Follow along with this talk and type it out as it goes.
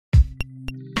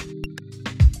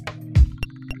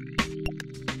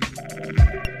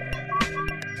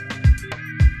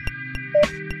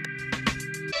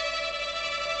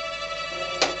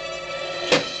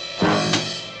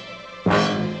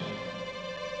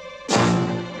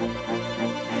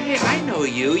know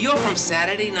you. You're from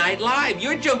Saturday Night Live.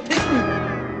 You're Joe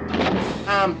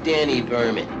I'm Danny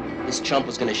Berman. This chump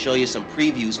was gonna show you some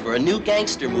previews for a new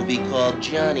gangster movie called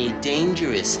Johnny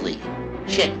Dangerously.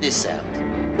 Check this out.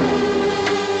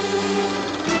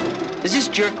 Does this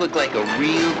jerk look like a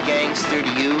real gangster to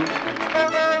you?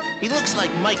 He looks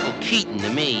like Michael Keaton to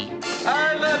me.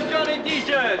 I love Johnny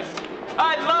t-shirts.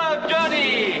 I love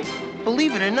Johnny.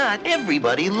 Believe it or not,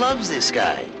 everybody loves this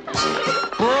guy.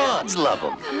 Broads love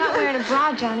him. I'm not wearing a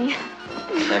bra, Johnny.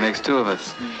 That makes two of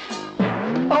us.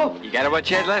 Oh, you got what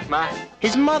you had left, Ma.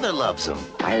 His mother loves him.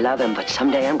 I love him, but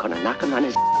someday I'm gonna knock him on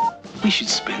his... We should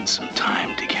spend some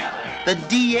time together. The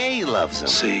DA loves him.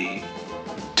 Say,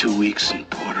 2 weeks in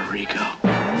Puerto Rico.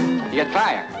 You got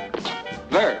fire.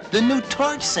 Verb. The new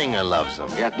torch singer loves him.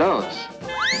 You got those.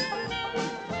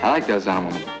 I like those on a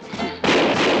woman.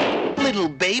 Little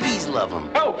babies love him.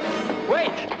 Oh,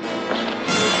 wait.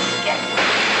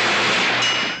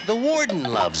 The warden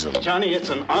loves him. Johnny, it's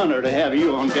an honor to have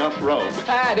you on death row.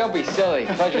 Ah, don't be silly.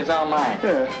 Pleasure's all mine.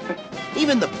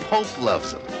 Even the Pope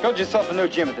loves him. Build yourself a new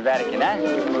gym at the Vatican,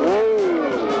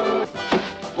 huh?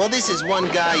 Well, this is one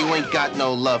guy who ain't got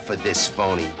no love for this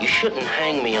phony. You shouldn't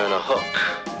hang me on a hook.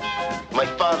 My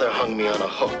father hung me on a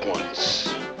hook once.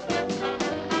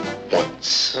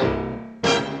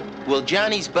 Well,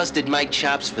 Johnny's busted my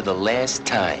chops for the last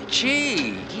time.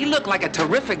 Gee, he looked like a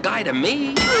terrific guy to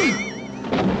me.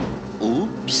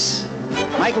 Oops.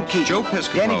 Michael Keaton, Joe Danny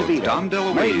Piscopo, DeVito, Dom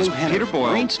Mary Lou DeLuise, Henner, Peter Boyle,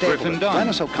 Maureen Stapleton, Griffin Dunn,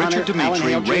 Glennis O'Connor, Richard Alan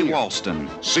Dimitri, Hale Ray Jr.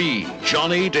 Walston. See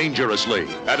Johnny Dangerously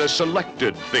at a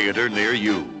selected theater near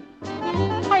you.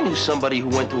 I knew somebody who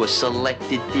went to a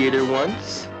selected theater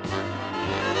once.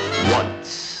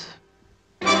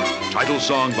 Title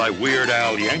song by Weird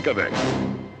Al Yankovic.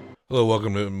 Hello,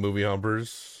 welcome to Movie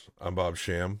Humpers. I'm Bob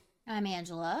Sham. I'm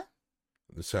Angela.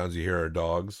 The sounds you hear are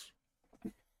dogs.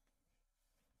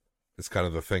 It's kind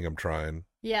of the thing I'm trying.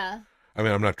 Yeah. I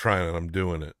mean, I'm not trying it, I'm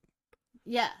doing it.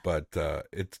 Yeah. But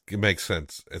it makes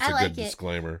sense. It's a good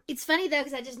disclaimer. It's funny, though,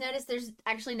 because I just noticed there's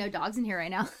actually no dogs in here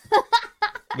right now.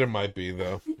 There might be,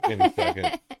 though, any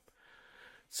second.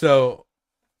 So,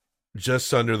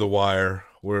 just under the wire,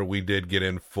 where we did get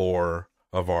in 4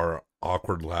 of our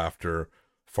awkward laughter,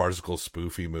 farcical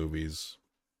spoofy movies.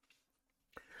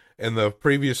 And the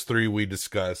previous 3 we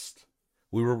discussed,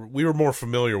 we were more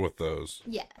familiar with those.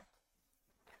 Yeah.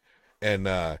 And,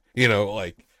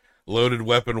 like, Loaded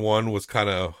Weapon 1 was kind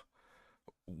of,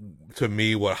 to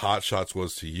me, what Hot Shots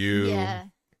was to you. Yeah.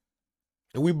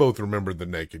 And we both remembered The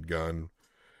Naked Gun.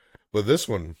 But this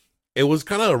one, it was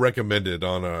kind of recommended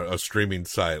on a streaming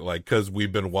site, like, because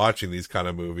we've been watching these kind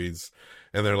of movies.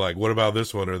 And they're like, what about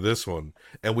this one or this one?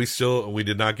 And we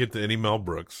did not get to any Mel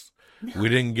Brooks. No. We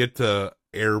didn't get to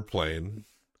Airplane.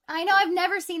 I know, I've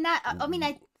never seen that. I mean,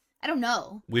 I don't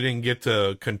know. We didn't get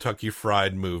to Kentucky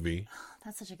Fried Movie.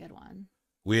 That's such a good one.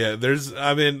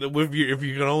 If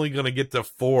you're only going to get to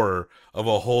 4 of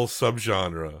a whole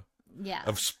subgenre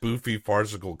of spoofy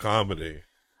farcical comedy.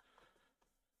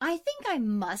 I think I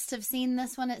must have seen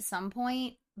this one at some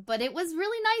point, but it was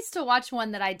really nice to watch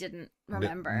one that I didn't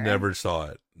remember. Never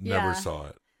saw it.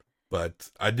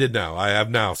 But I did now. I have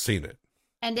now seen it.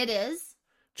 And it is?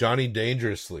 Johnny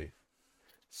Dangerously.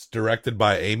 It's directed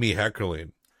by Amy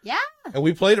Heckerling. Yeah. And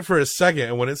we played it for a second,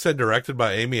 and when it said directed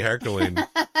by Amy Heckerling,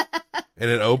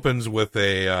 and it opens with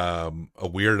a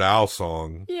Weird Al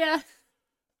song. Yeah.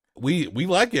 We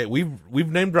like it.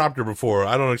 We've name dropped her before.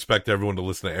 I don't expect everyone to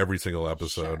listen to every single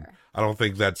episode. Sure. I don't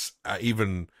think that's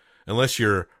even, unless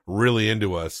you're really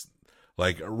into us,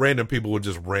 like random people would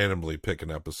just randomly pick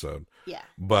an episode. Yeah.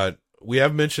 But we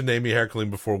have mentioned Amy Heckerling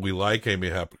before. We like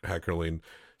Amy Heckerling.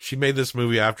 She made this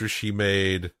movie after she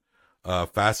made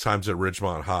Fast Times at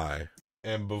Ridgemont High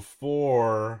and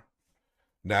before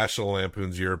National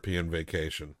Lampoon's European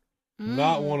Vacation.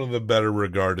 Not one of the better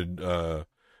regarded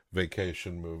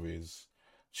vacation movies.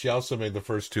 She also made the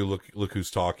first 2 Look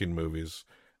Who's Talking movies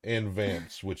and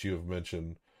Vamps, which you have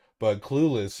mentioned. But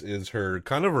Clueless is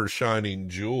her shining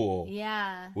jewel.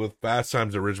 Yeah. With Fast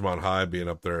Times at Ridgemont High being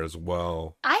up there as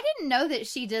well. I didn't know that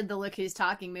she did the Look Who's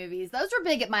Talking movies. Those were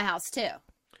big at my house too.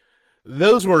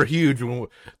 Those were huge.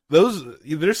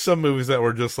 There's some movies that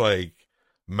were just like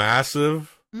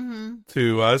massive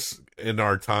to us in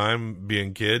our time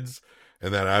being kids,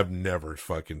 and that I've never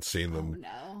fucking seen them. Oh,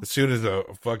 no. As soon as a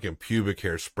fucking pubic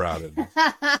hair sprouted,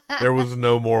 there was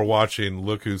no more watching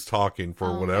Look Who's Talking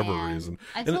for whatever reason.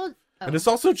 And it's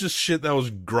also just shit that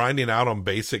was grinding out on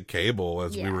basic cable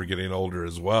as we were getting older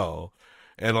as well.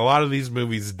 And a lot of these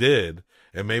movies did,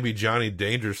 and maybe Johnny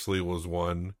Dangerously was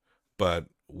one, but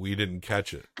we didn't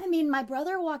catch it. I mean, my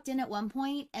brother walked in at one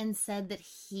point and said that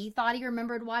he thought he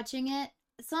remembered watching it.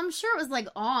 So I'm sure it was like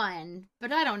on,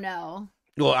 but I don't know.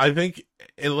 Well, I think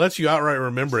unless you outright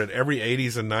remember it, every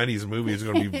 80s and 90s movie is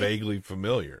going to be vaguely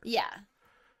familiar. Yeah.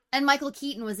 And Michael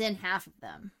Keaton was in half of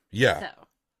them. Yeah. So.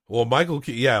 Well, Michael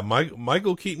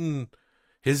Keaton,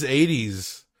 his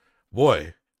 80s,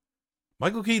 boy,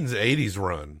 Michael Keaton's 80s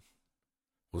run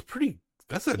was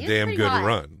that's a damn pretty good hot.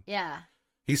 run. Yeah.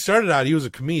 He started out, he was a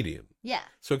comedian. Yeah.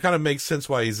 So it kind of makes sense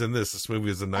why he's in this. This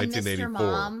movie is in And 1984.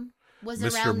 Mr. Mom was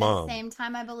Mr. around Mom. the same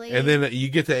time, I believe. And then you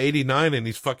get to 89 and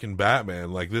he's fucking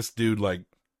Batman. Like, this dude, like,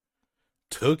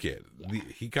 took it.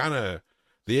 Yeah.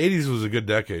 The 80s was a good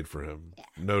decade for him,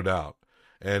 no doubt.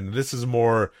 And this is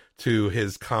more to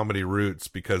his comedy roots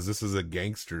because this is a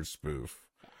gangster spoof.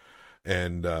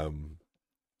 And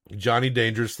Johnny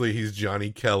Dangerously, he's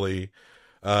Johnny Kelly.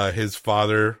 His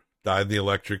father died in the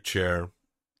electric chair.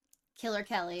 Killer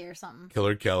Kelly or something.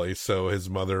 Killer Kelly. So his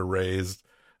mother raised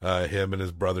him and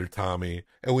his brother Tommy.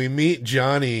 And we meet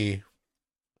Johnny.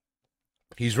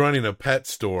 He's running a pet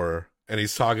store and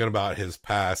he's talking about his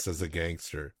past as a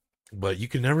gangster. But you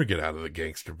can never get out of the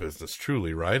gangster business,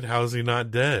 truly, right? How is he not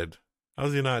dead? How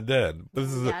is he not dead?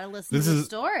 You gotta listen to the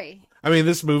story. I mean,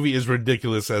 this movie is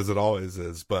ridiculous as it always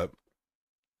is, but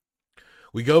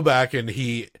we go back and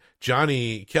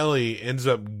Johnny Kelly ends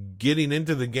up getting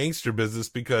into the gangster business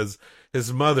because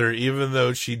his mother, even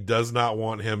though she does not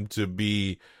want him to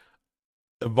be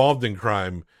involved in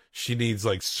crime, she needs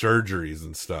like surgeries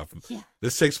and stuff. Yeah.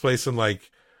 This takes place in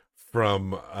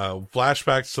from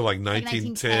flashbacks to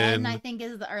 1910, I think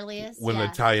is the earliest. when the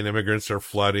Italian immigrants are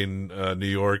flooding New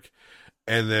York,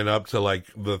 and then up to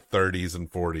the 30s and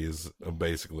 40s,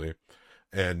 basically.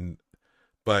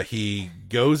 But he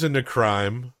goes into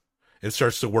crime and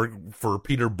starts to work for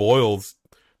Peter Boyle's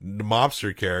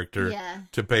mobster character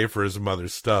to pay for his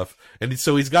mother's stuff. And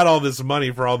so he's got all this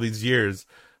money for all these years,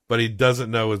 but he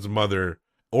doesn't know his mother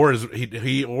or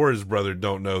his brother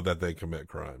don't know that they commit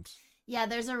crimes. Yeah,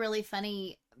 there's a really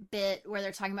funny bit where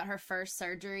they're talking about her first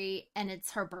surgery and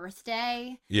it's her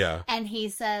birthday. Yeah. And he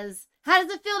says, "How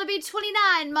does it feel to be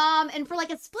 29, Mom?" And for a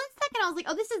split second, I was like,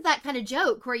 oh, this is that kind of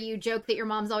joke where you joke that your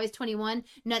mom's always 21.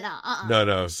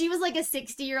 No. She was like a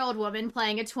 60-year-old woman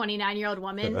playing a 29-year-old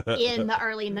woman in the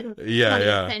early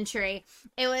 20th century.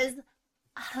 It was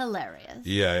hilarious.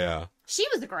 Yeah. She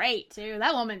was great, too.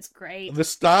 That woman's great. The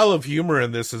style of humor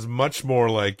in this is much more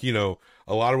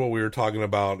a lot of what we were talking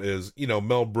about is,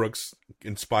 Mel Brooks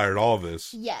inspired all of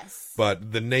this. Yes.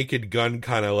 But the Naked Gun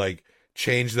kind of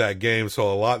changed that game.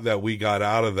 So a lot that we got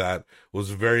out of that was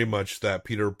very much that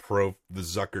Peter Prof, the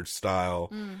Zucker style.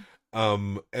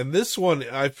 And this one,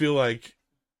 I feel like,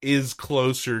 is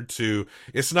closer to,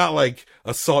 it's not like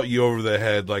assault you over the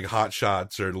head like Hot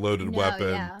Shots or Loaded Weapon.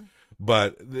 Yeah.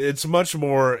 But it's much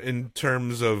more in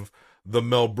terms of the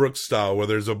Mel Brooks style, where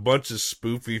there's a bunch of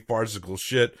spoofy, farcical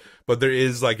shit, but there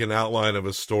is an outline of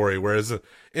a story. Whereas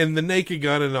in The Naked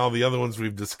Gun and all the other ones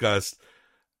we've discussed,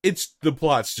 the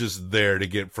plot's just there to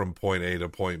get from point A to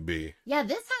point B. Yeah,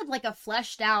 this had a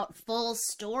fleshed out full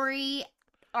story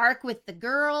arc with the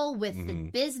girl, with the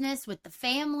business, with the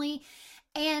family.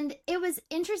 And it was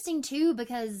interesting too,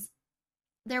 because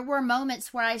there were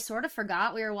moments where I sort of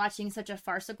forgot we were watching such a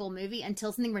farcical movie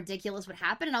until something ridiculous would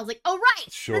happen. And I was like, oh,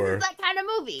 right. Sure. This is that kind of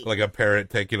movie. Like a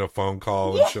parrot taking a phone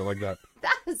call and shit like that.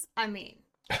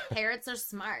 Parrots are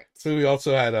smart. So we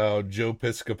also had Joe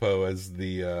Piscopo as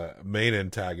the main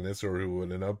antagonist, or who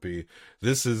would end up be.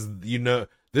 This is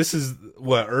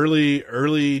what,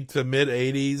 early to mid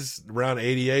 80s, around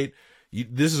 88.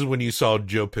 This is when you saw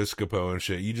Joe Piscopo and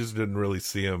shit. You just didn't really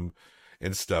see him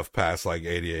and stuff past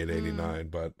 88, 89.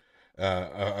 But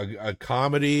a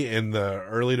comedy in the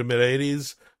early to mid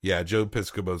 80s, Joe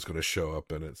Piscopo's going to show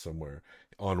up in it somewhere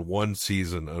on one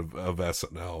season of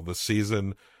SNL. The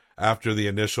season after the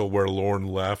initial where Lorne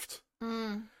left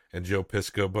and Joe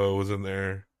Piscopo was in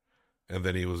there and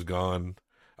then he was gone.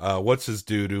 What's his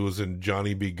dude who was in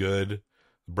Johnny Be Good,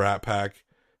 Brat Pack?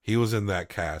 He was in that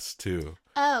cast too.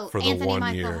 Oh, for the Anthony 1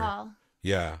 Michael year. Hall.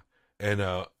 Yeah. And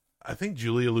I think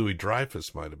Julia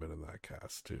Louis-Dreyfus might have been in that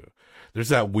cast too. There's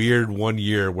that weird 1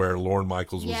 year where Lorne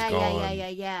Michaels was gone.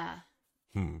 Yeah.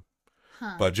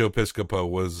 Huh. But Joe Piscopo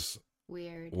was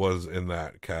in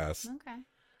that cast. Okay.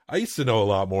 I used to know a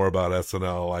lot more about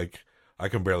SNL. I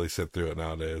can barely sit through it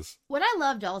nowadays. What I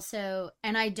loved also,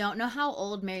 and I don't know how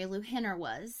old Mary Lou Henner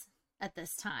was at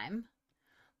this time,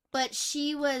 but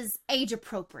she was age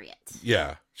appropriate.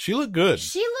 Yeah, she looked good.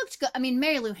 She looked good. I mean,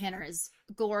 Mary Lou Henner is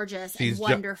gorgeous and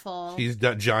wonderful. She's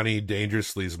Johnny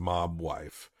Dangerously's mob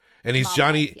wife. And he's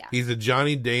Johnny. He's a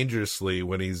Johnny Dangerously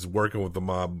when he's working with the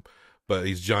mob, but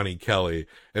he's Johnny Kelly.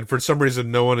 And for some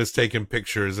reason, no one has taken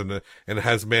pictures and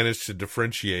has managed to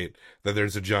differentiate that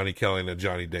there's a Johnny Kelly and a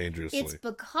Johnny Dangerously. It's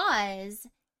because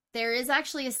there is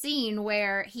actually a scene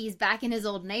where he's back in his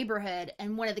old neighborhood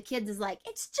and one of the kids is like,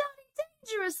 "It's Johnny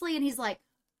Dangerously." And he's like,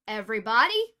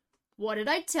 "Everybody, what did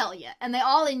I tell you?" And they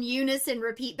all in unison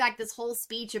repeat back this whole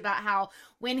speech about how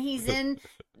when he's in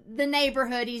the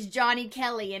neighborhood, he's Johnny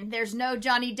Kelly and there's no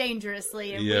Johnny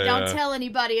Dangerously. And we don't tell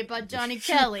anybody about Johnny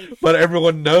Kelly. But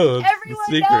everyone knows. Everyone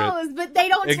the secret, knows, but they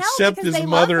don't tell except because his they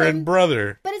mother love him. and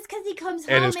brother. But it's because he comes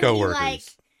home and his coworkers. he like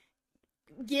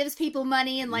gives people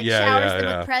money and like showers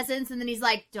them with presents, and then he's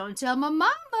like, "Don't tell my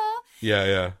mama."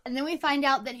 Yeah. And then we find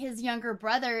out that his younger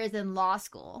brother is in law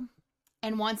school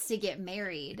and wants to get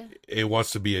married. He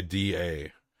wants to be a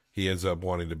DA. He ends up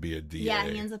wanting to be a DA. Yeah,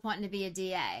 he ends up wanting to be a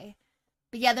DA.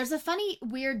 But yeah, there's a funny,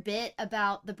 weird bit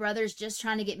about the brothers just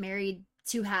trying to get married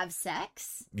to have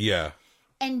sex. Yeah.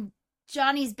 And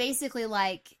Johnny's basically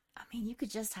like, I mean, you could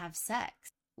just have sex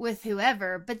with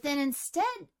whoever, but then instead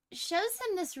shows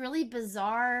him this really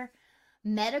bizarre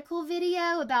medical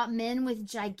video about men with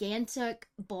gigantic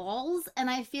balls. And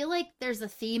I feel like there's a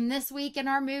theme this week in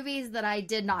our movies that I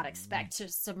did not expect to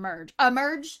submerge.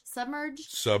 Submerge?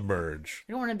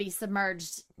 I don't want to be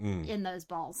submerged in those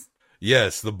balls.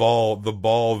 Yes, the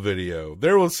ball video.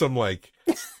 There was some like,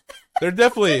 there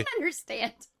definitely. I didn't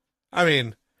understand. I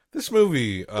mean, this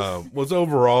movie was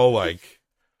overall like,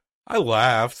 I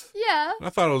laughed. Yeah. I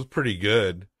thought it was pretty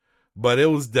good, but it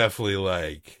was definitely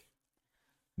like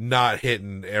not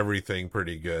hitting everything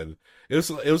pretty good. It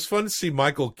was fun to see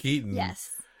Michael Keaton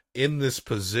in this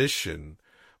position,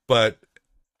 but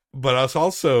I was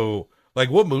also like,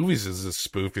 what movies is this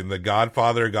spoofing? The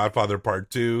Godfather, Godfather Part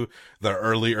 2, the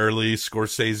early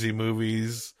Scorsese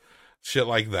movies, shit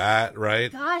like that, right?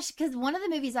 Gosh, because one of the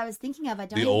movies I was thinking of, I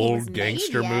don't the even think old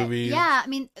gangster made yet. movies. Yeah, I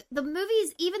mean, the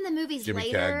movies, even the movies Jimmy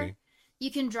later, Cagney.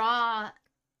 You can draw,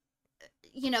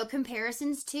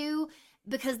 comparisons to,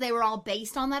 because they were all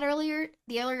based on the earlier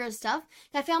stuff.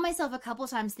 I found myself a couple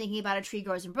times thinking about A Tree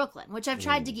Grows in Brooklyn, which I've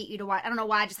tried to get you to watch. I don't know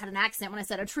why I just had an accent when I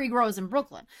said A Tree Grows in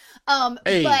Brooklyn.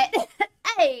 Hey. But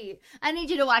hey, I need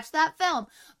you to watch that film.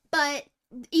 But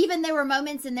even there were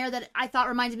moments in there that I thought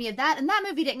reminded me of that, and that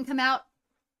movie didn't come out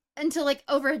until like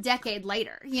over a decade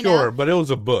later. Sure, but it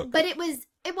was a book. But it was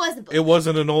a book. It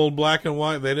wasn't an old black and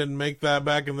white. They didn't make that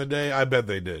back in the day. I bet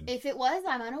they did. If it was,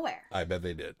 I'm unaware. I bet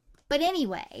they did. But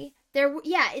anyway,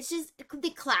 it's just the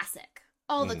classic,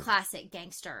 all the classic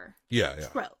gangster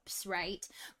tropes, right?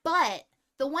 But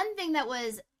the one thing that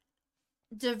was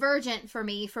divergent for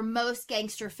me from most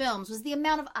gangster films was the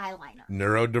amount of eyeliner.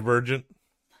 Neurodivergent?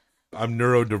 I'm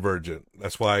neurodivergent.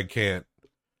 That's why I can't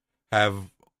have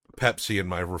Pepsi in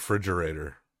my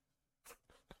refrigerator.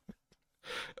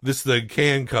 This is the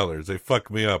can colors. They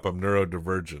fuck me up. I'm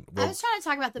neurodivergent. I was trying to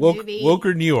talk about the movie.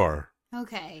 Wilkern, you are.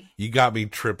 Okay. You got me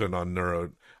tripping on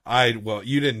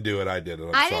you didn't do it. I did it.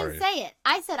 I'm sorry. I didn't say it.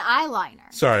 I said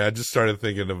eyeliner. Sorry. I just started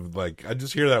thinking of I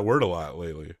just hear that word a lot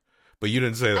lately. But you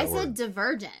didn't say that word. I said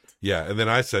divergent. Yeah. And then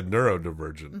I said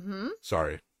neurodivergent. Mm-hmm.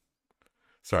 Sorry.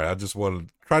 I just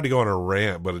tried to go on a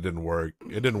rant, but it didn't work.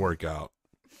 It didn't work out.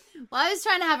 Well, I was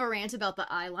trying to have a rant about the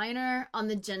eyeliner on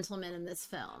the gentleman in this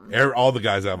film. All the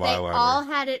guys have eyeliner. They all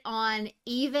had it on,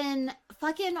 even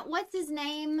fucking, what's his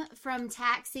name from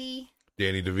Taxi?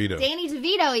 Danny DeVito. Danny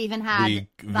DeVito even had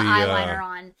the eyeliner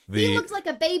on. He looked like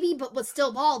a baby, but was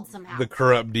still bald somehow. The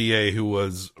corrupt DA who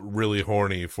was really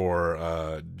horny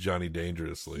for Johnny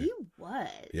Dangerously. He was.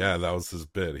 Yeah, that was his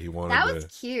bit. He wanted that was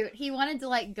cute. He wanted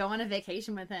to go on a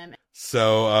vacation with him.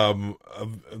 So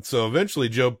eventually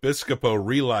Joe Piscopo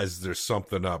realizes there's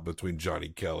something up between Johnny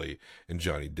Kelly and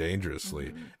Johnny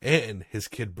Dangerously, and his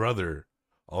kid brother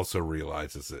also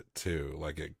realizes it too.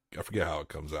 I forget how it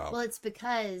comes out. Well, it's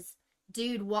because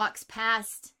dude walks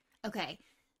past. Okay,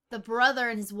 the brother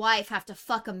and his wife have to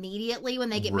fuck immediately when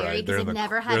they get married because they've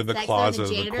never had sex. They're in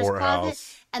the janitor's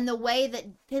closet. And the way that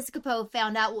Piscopo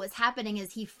found out what was happening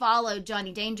is he followed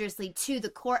Johnny Dangerously to the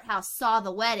courthouse, saw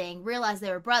the wedding, realized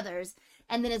they were brothers,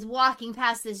 and then is walking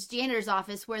past this janitor's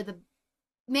office where the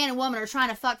man and woman are trying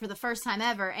to fuck for the first time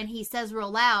ever, and he says real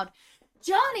loud,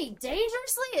 "Johnny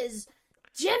Dangerously is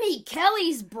Jimmy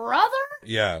Kelly's brother?"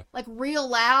 Yeah. Real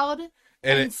loud.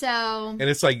 And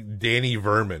it's like Danny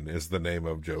Vermin is the name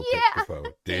of Joe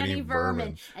Piscopo. Danny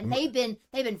Vermin. And they've been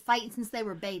fighting since they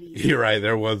were babies. You're right.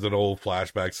 There was an old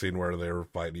flashback scene where they were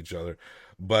fighting each other.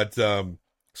 But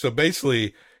so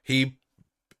basically he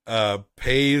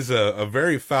pays a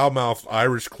very foul-mouthed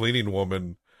Irish cleaning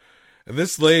woman. And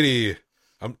this lady,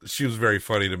 she was very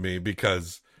funny to me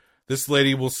because This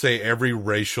lady will say every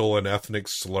racial and ethnic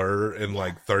slur in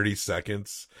like 30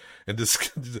 seconds. And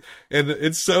just, and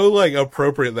it's so like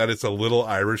appropriate that it's a little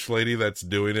Irish lady that's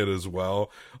doing it as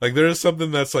well. Like there is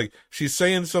something that's like, she's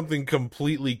saying something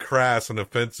completely crass and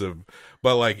offensive,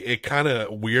 but like it kind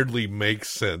of weirdly makes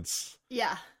sense.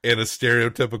 Yeah. In a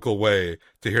stereotypical way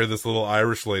to hear this little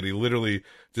Irish lady literally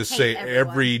just say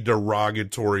every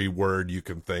derogatory word you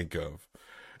can think of.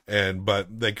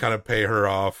 But they kind of pay her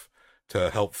off to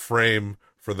help frame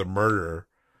for the murder.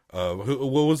 Who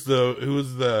was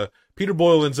the Peter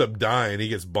Boyle ends up dying. He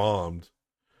gets bombed,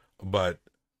 but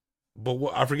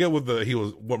I forget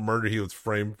what murder he was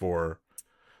framed for.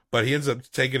 But he ends up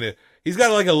taking it. He's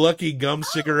got like a Lucky Gum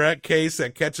cigarette case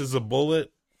that catches a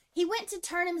bullet. He went to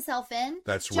turn himself in.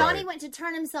 That's right. Johnny went to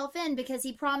turn himself in because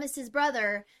he promised his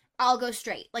brother, I'll go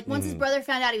straight. Like once his brother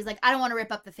found out, he was like, I don't want to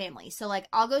rip up the family. So like,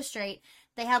 I'll go straight.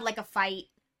 They had like a fight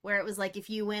where it was like, if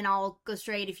you win, I'll go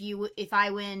straight. If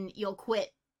I win, you'll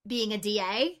quit being a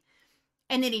DA.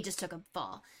 And then he just took a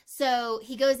fall. So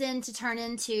he goes in to turn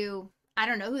into, I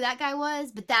don't know who that guy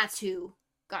was, but that's who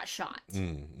got shot.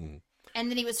 Mm-hmm. And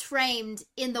then he was framed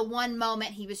in the one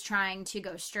moment he was trying to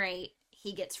go straight.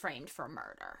 He gets framed for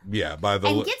murder. Yeah,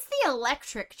 and gets the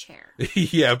electric chair.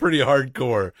 Yeah, pretty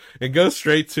hardcore. And goes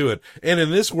straight to it. And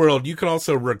in this world, you can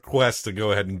also request to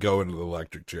go ahead and go into the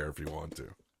electric chair if you want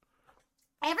to.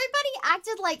 Everybody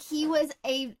acted like he was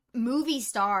a movie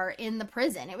star in the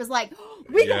prison. It was like,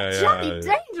 we got Johnny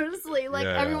Dangerously. Like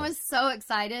everyone was so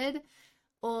excited.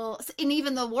 Well, and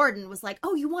even the warden was like,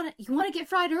 "Oh, you want to get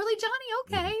fried early,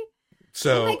 Johnny? Okay,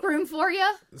 so we'll make room for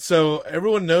you." So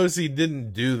everyone knows he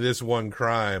didn't do this one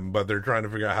crime, but they're trying to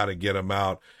figure out how to get him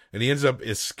out, and he ends up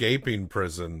escaping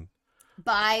prison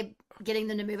by getting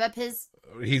them to move up his.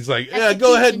 He's like, yeah,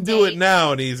 go ahead and do it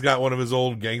now. And he's got one of his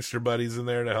old gangster buddies in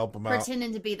there to help him out.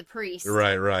 Pretending to be the priest.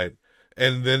 Right.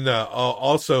 And then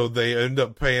also they end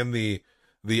up paying the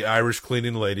Irish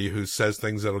cleaning lady who says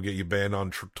things that'll get you banned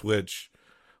on Twitch.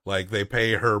 Like they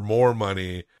pay her more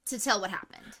money. To tell what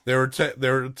happened. They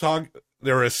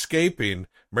were escaping.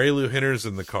 Mary Lou Henner's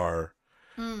in the car.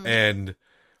 And.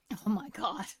 Oh my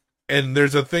God. And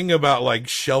there's a thing about like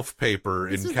shelf paper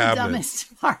in cabinets. This was the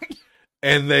dumbest part.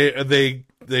 And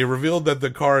they revealed that the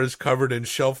car is covered in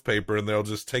shelf paper, and they'll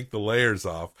just take the layers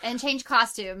off and change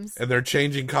costumes. And they're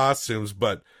changing costumes,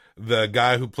 but the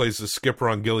guy who plays the skipper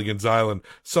on Gilligan's Island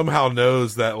somehow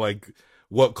knows that like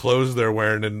what clothes they're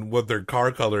wearing and what their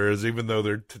car color is, even though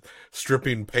they're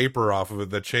stripping paper off of it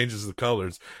that changes the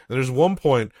colors. And there's one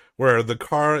point where the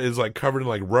car is like covered in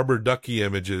like rubber ducky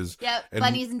images. Yep,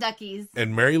 bunnies and duckies.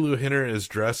 And Mary Lou Henner is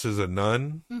dressed as a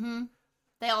nun. Mm-hmm.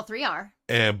 They all three are.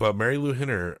 But Mary Lou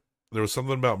Henner, there was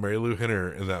something about Mary Lou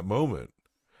Henner in that moment.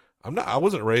 I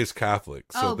wasn't raised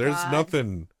Catholic, so there's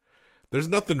nothing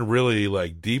really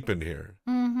like deep in here.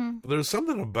 Mm-hmm. But there's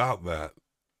something about that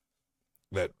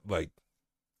like.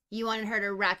 You wanted her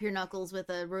to wrap your knuckles with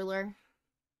a ruler?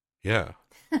 Yeah.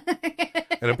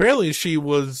 And apparently she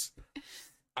was.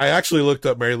 I actually looked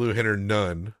up Mary Lou Henner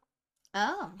nun.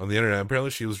 Oh. On the internet.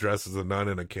 Apparently she was dressed as a nun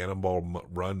in a Cannonball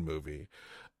Run movie.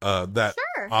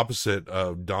 Opposite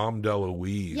of Dom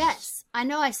DeLuise. Yes, I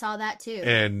know I saw that too.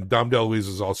 And Dom DeLuise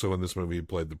is also in this movie. He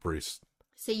played the priest.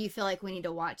 So you feel like we need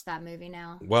to watch that movie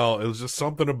now? Well, it was just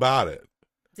something about it.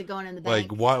 Is it going in the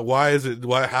bank? Like, why is it,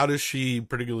 how does she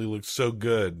particularly look so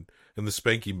good in the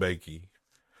Spanky Banky?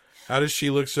 How does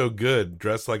she look so good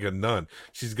dressed like a nun?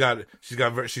 She's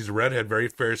a redhead, very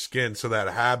fair skin, so that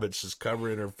habit's just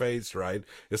covering her face, right?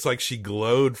 It's like she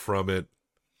glowed from it.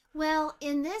 Well,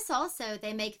 in this also,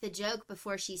 they make the joke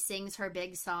before she sings her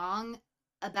big song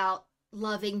about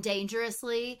loving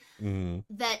dangerously,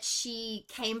 that she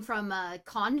came from a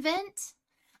convent.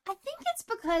 I think it's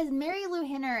because Mary Lou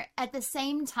Henner at the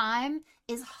same time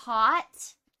is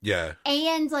hot. Yeah.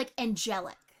 And like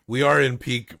angelic. We are in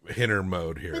peak Henner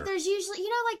mode here. But there's usually,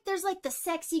 like there's like the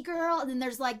sexy girl and then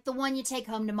there's like the one you take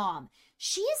home to mom.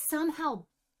 She is somehow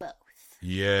both.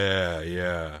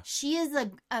 Yeah. She is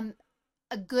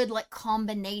a good like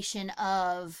combination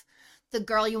of the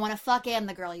girl you want to fuck and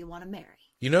the girl you want to marry.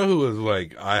 You know who was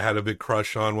like I had a big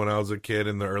crush on when I was a kid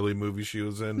in the early movie she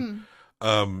was in?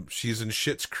 She's in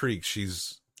Schitt's Creek.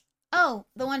 She's the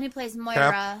one who plays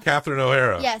Moira. Catherine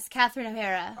O'Hara. Yes, Catherine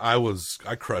O'Hara.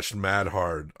 I crushed mad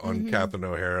hard on Catherine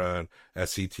O'Hara and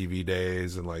SCTV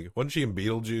days and like wasn't she in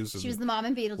Beetlejuice? She was the mom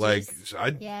in Beetlejuice.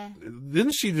 Like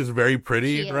didn't she just very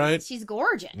pretty, right? She's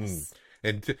gorgeous.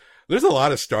 And there's a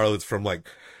lot of starlets from like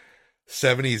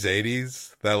 70s,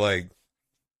 80s that like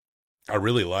I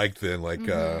really liked then, like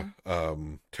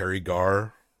Terry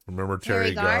Garr. Remember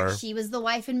Terry Garr? She was the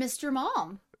wife in Mr.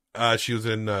 Mom. She was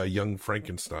in Young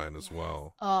Frankenstein as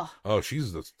well. Oh,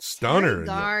 she's the stunner. Terry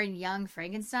Garr in Young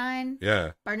Frankenstein.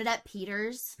 Yeah. Bernadette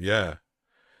Peters. Yeah.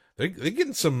 They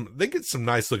get some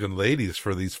nice looking ladies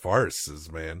for these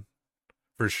farces, man.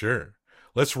 For sure.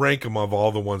 Let's rank them of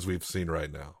all the ones we've seen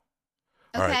right now.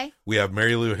 Okay. All right. We have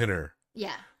Mary Lou Henner.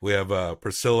 Yeah. We have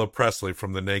Priscilla Presley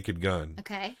from The Naked Gun.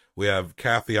 Okay. We have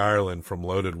Kathy Ireland from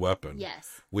Loaded Weapon.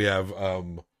 Yes. We have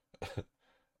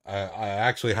I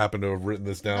actually happen to have written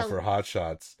this down for Hot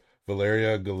Shots.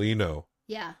 Valeria Golino.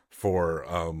 Yeah. For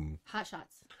Hot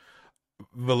Shots.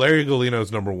 Valeria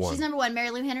Golino's number 1. She's number 1.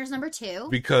 Mary Lou Henner's number 2.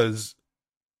 Because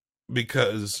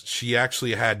she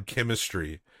actually had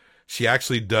chemistry. She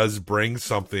actually does bring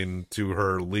something to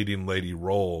her leading lady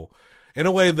role in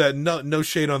a way that no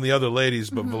shade on the other ladies,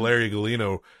 but Valeria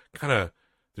Golino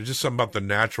there's just something about the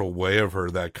natural way of her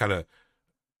that kind of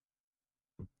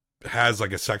has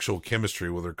like a sexual chemistry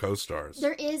with her co-stars.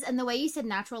 There is, and the way you said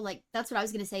natural, like that's what I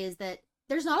was going to say is that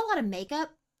there's not a lot of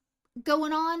makeup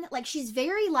going on. Like she's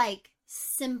very like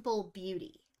simple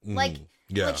beauty. Like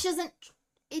she doesn't,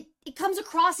 it comes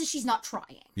across as she's not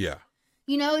trying. Yeah.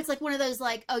 You know, it's like one of those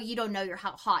like, oh, you don't know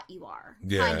how hot you are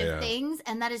kind of things.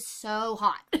 And that is so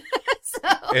hot.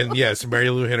 And yes, Mary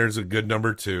Lou Henner's a good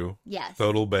number 2. Yes.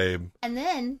 Total babe. And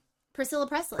then Priscilla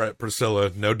Presley.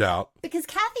 Priscilla, no doubt. Because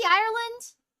Kathy Ireland,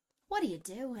 what are you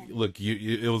doing? Look,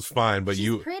 you it was fine, but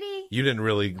She's pretty. You didn't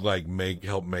really like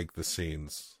help make the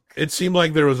scenes. It seemed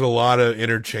like there was a lot of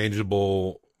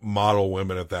interchangeable model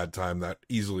women at that time that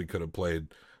easily could have played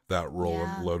that role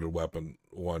in Loaded Weapon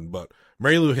 1, but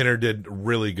Mary Lou Henner did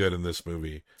really good in this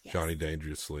movie, Johnny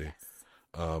Dangerously.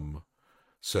 Yes.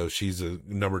 So she's a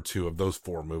number 2 of those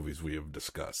 4 movies we have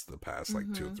discussed the past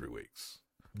like 2 or 3 weeks.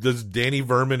 Does Danny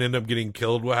Verman end up getting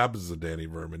killed? What happens to Danny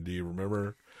Verman? Do you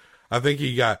remember? I think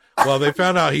he got, they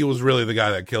found out he was really the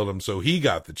guy that killed him, so he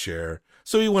got the chair.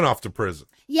 So he went off to prison.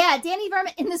 Yeah, Danny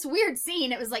Verman, in this weird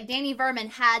scene, it was like Danny Verman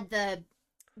had the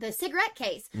cigarette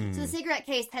case. So the cigarette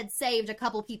case had saved a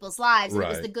couple people's lives. And it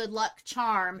was the good luck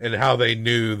charm. And how they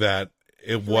knew that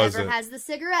it wasn't. Whoever has the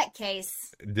cigarette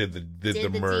case did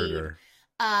the murder.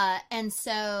 And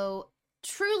so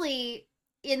truly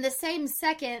in the same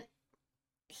second,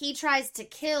 he tries to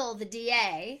kill the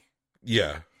DA.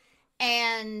 Yeah.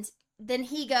 And then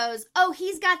he goes, oh,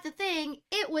 he's got the thing.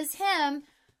 It was him.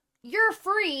 You're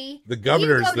free. The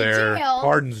governor's there.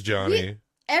 Pardons Johnny.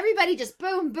 Everybody just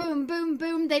boom, boom, boom,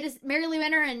 boom. They just, Mary Lou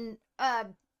Henner and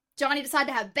Johnny decide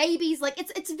to have babies. Like,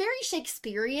 it's very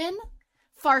Shakespearean,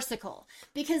 farcical.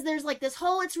 Because there's like this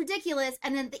whole, it's ridiculous.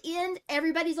 And then at the end,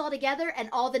 everybody's all together and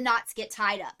all the knots get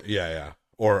tied up. Yeah.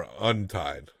 Or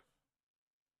untied.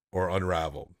 Or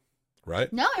unraveled.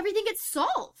 Right? No, everything gets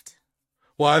solved.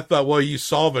 Well, I thought, you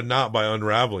solve a knot by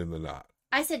unraveling the knot.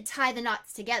 I said tie the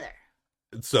knots together.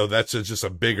 So that's just a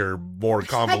bigger, more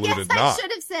convoluted knot. I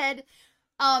should have said...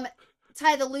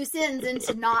 tie the loose ends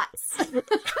into knots.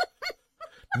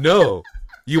 No,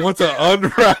 you want to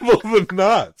unravel the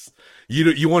knots.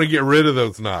 You want to get rid of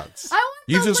those knots.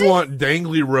 You just want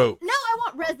dangly rope. No, I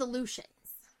want resolutions.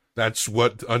 That's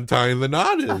what untying the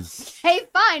knot is. Okay,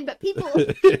 fine, but people.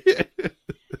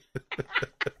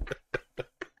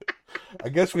 I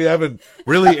guess we haven't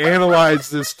really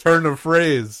analyzed this turn of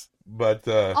phrase, but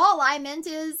all I meant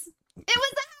is it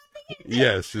was a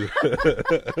yes.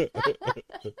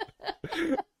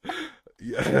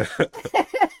 Yeah.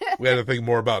 We had to think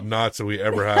more about knots than we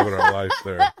ever have in our life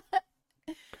there.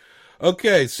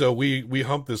 Okay, so we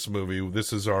humped this movie. We'll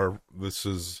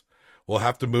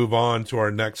have to move on to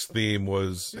our next theme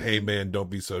was, Hey Man, Don't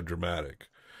Be So Dramatic.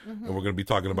 And we're going to be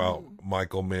talking about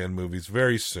Michael Mann movies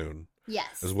very soon.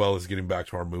 Yes. As well as getting back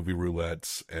to our movie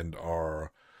roulettes and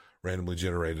our randomly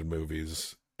generated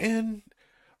movies. And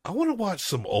I want to watch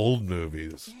some old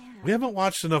movies. Yeah. We haven't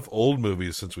watched enough old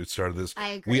movies since we started this. I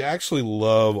agree. We actually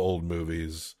love old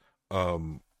movies.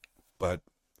 But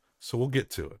so we'll get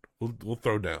to it. We'll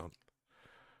throw down.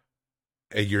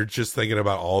 And you're just thinking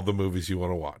about all the movies you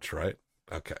want to watch, right?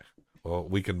 Okay. Well,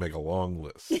 we can make a long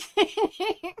list.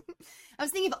 I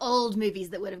was thinking of old movies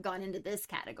that would have gone into this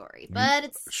category, but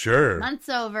it's months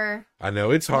over. I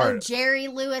know it's hard. No Jerry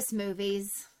Lewis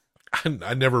movies.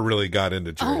 I never really got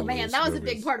into Jerry Lewis man, that was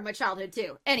movies. A big part of my childhood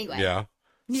too. Anyway.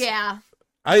 Yeah.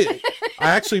 I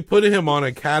actually put him on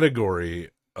a category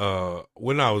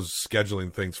when I was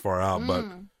scheduling things far out,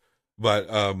 but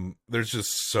there's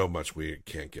just so much we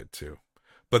can't get to.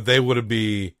 But they would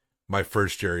be my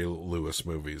first Jerry Lewis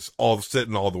movies,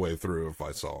 sitting all the way through if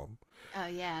I saw them. Oh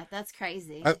yeah, that's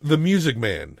crazy. The Music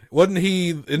Man, wasn't he?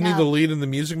 Isn't he the lead in The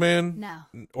Music Man? No.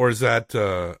 Or is that?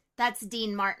 That's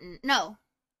Dean Martin. No.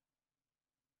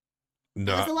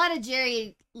 No. There's a lot of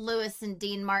Jerry Lewis and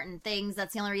Dean Martin things.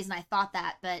 That's the only reason I thought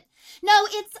that. But no,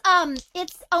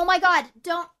 it's oh my God,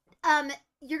 don't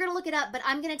you're gonna look it up, but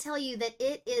I'm gonna tell you that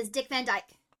it is Dick Van Dyke.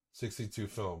 62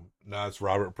 film. No, it's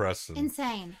Robert Preston.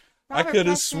 Insane. I could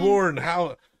have sworn.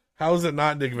 How is it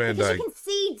not Dick Van Dyke? You can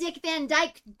see Dick Van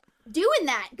Dyke doing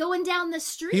that, going down the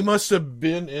street. He must have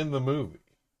been in the movie.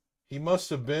 He must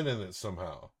have been in it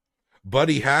somehow.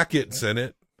 Buddy Hackett's in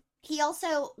it. He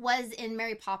also was in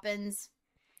Mary Poppins.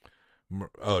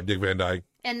 Oh, Dick Van Dyke.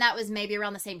 And that was maybe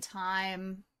around the same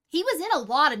time. He was in a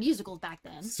lot of musicals back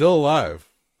then. Still alive.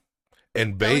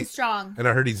 And based. Strong. And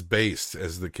I heard he's based,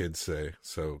 as the kids say.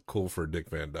 So cool for Dick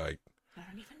Van Dyke. I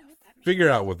don't even know what that means. Figure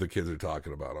out what the kids are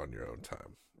talking about on your own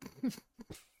time.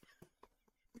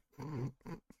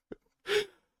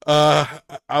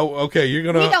 Okay, you're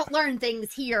gonna. We don't learn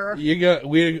things here.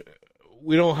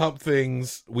 We don't hump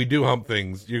things. We do hump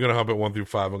things. You're gonna hump it 1 through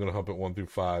 5. I'm gonna hump it 1 through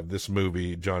 5. This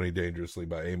movie, Johnny Dangerously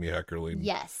by Amy Heckerling.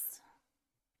 Yes.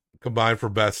 Combined for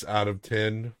best out of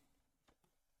 10.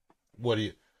 What are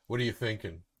you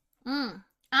thinking?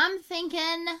 I'm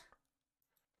thinking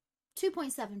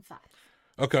 2.75.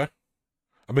 Okay.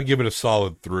 I'm gonna give it a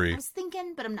solid 3. I was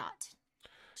thinking, but I'm not.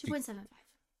 2.75.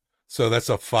 So that's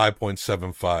a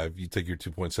 5.75. You take your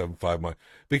 2.75,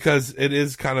 because it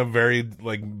is kind of very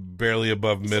like barely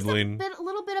above middling. A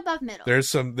little bit above middle. There's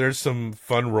some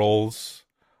fun roles.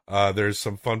 There's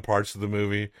some fun parts of the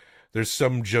movie. There's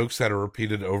some jokes that are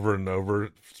repeated over and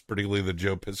over, particularly the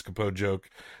Joe Piscopo joke.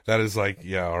 That is like,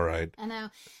 yeah, all right. I know.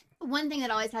 One thing that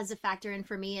always has to factor in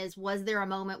for me is, was there a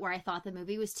moment where I thought the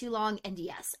movie was too long? And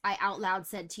yes, I out loud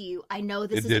said to you, I know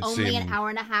this is only an hour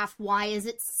and a half. Why is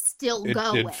it still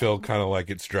going? It did feel kind of like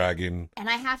it's dragging. And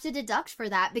I have to deduct for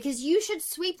that because you should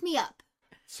sweep me up.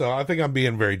 So I think I'm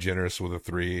being very generous with a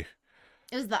 3.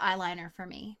 It was the eyeliner for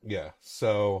me. Yeah,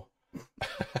 so.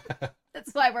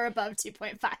 That's why we're above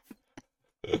 2.5.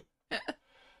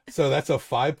 So that's a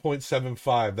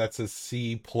 5.75. That's a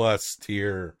C+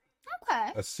 tier.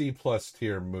 Okay. A C+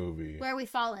 tier movie. Where are we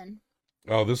falling?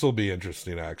 Oh, this will be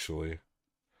interesting, actually.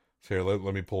 Here,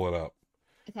 let me pull it up.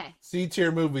 Okay. C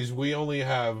tier movies. We only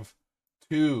have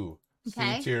 2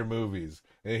 C tier movies.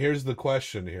 And here's the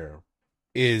question here.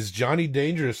 Is Johnny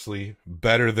Dangerously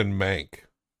better than Mank?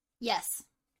 Yes.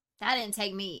 That didn't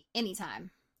take me any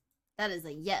time. That is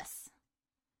a yes.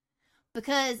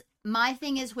 Because my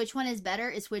thing is, which one is better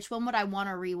is which one would I want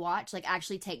to rewatch, like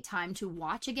actually take time to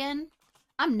watch again.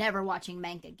 I'm never watching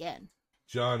Mank again.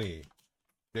 Johnny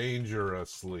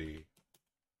Dangerously.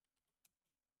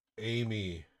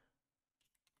 Amy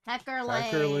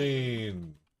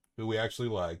Heckerling, who we actually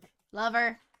like. Love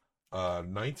her.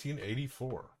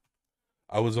 1984.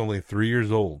 I was only 3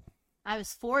 years old. I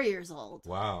was 4 years old.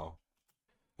 Wow.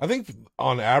 I think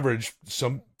on average,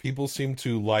 some people seem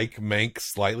to like Mank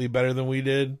slightly better than we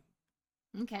did.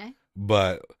 Okay.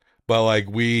 But like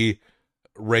we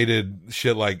rated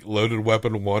shit like Loaded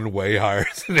Weapon 1 way higher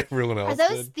than everyone else. Are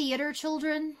those did. theater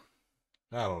children?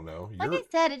 I don't know. Like I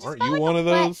said, it just aren't you like one of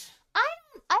those?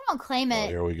 I don't claim it.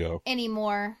 Here we go.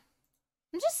 Anymore.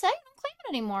 I'm just saying, I don't claim it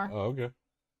anymore. Oh, okay.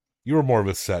 You were more of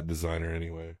a set designer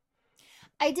anyway.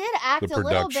 I did act a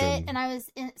little bit, and I was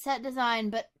in set design,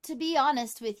 but to be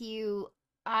honest with you,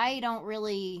 I don't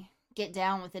really get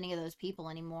down with any of those people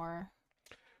anymore.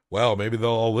 Well, maybe they'll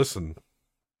all listen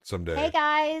someday. Hey,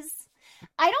 guys.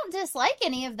 I don't dislike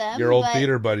any of them. Your old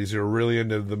theater buddies who are really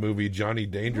into the movie Johnny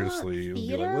Dangerously. You'll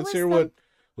be like,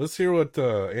 let's hear what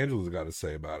Angela's got to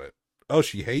say about it. Oh,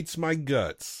 she hates my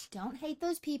guts. Don't hate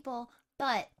those people,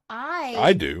 but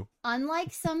I do.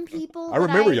 Unlike some people I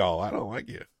remember y'all. I don't like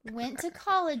you. Went to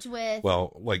college with.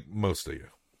 Well, like most of you.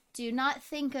 Do not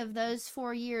think of those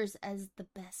 4 years as the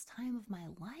best time of my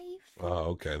life. Oh,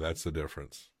 okay. That's the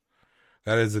difference.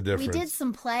 That is the difference. We did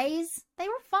some plays. They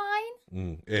were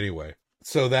fine. Anyway,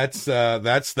 so that's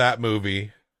that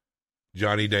movie,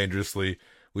 Johnny Dangerously.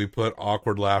 We put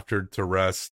awkward laughter to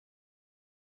rest.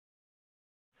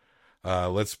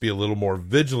 Let's be a little more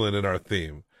vigilant in our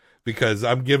theme, because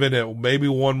I'm giving it maybe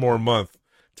one more month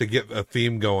to get a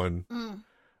theme going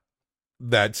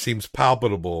that seems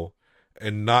palpable,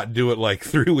 and not do it like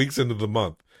 3 weeks into the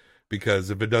month. Because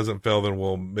if it doesn't fail, then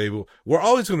we're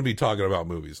always going to be talking about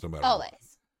movies, no matter always. What.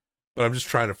 But I'm just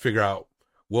trying to figure out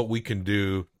what we can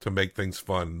do to make things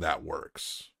fun that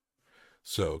works.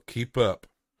 So keep up,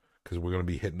 because we're going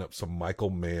to be hitting up some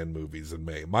Michael Mann movies in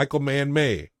May. Michael Mann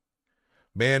May.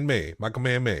 Michael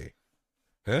Mann May.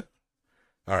 Huh?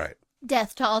 All right.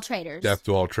 Death to all traitors. Death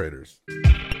to all traitors.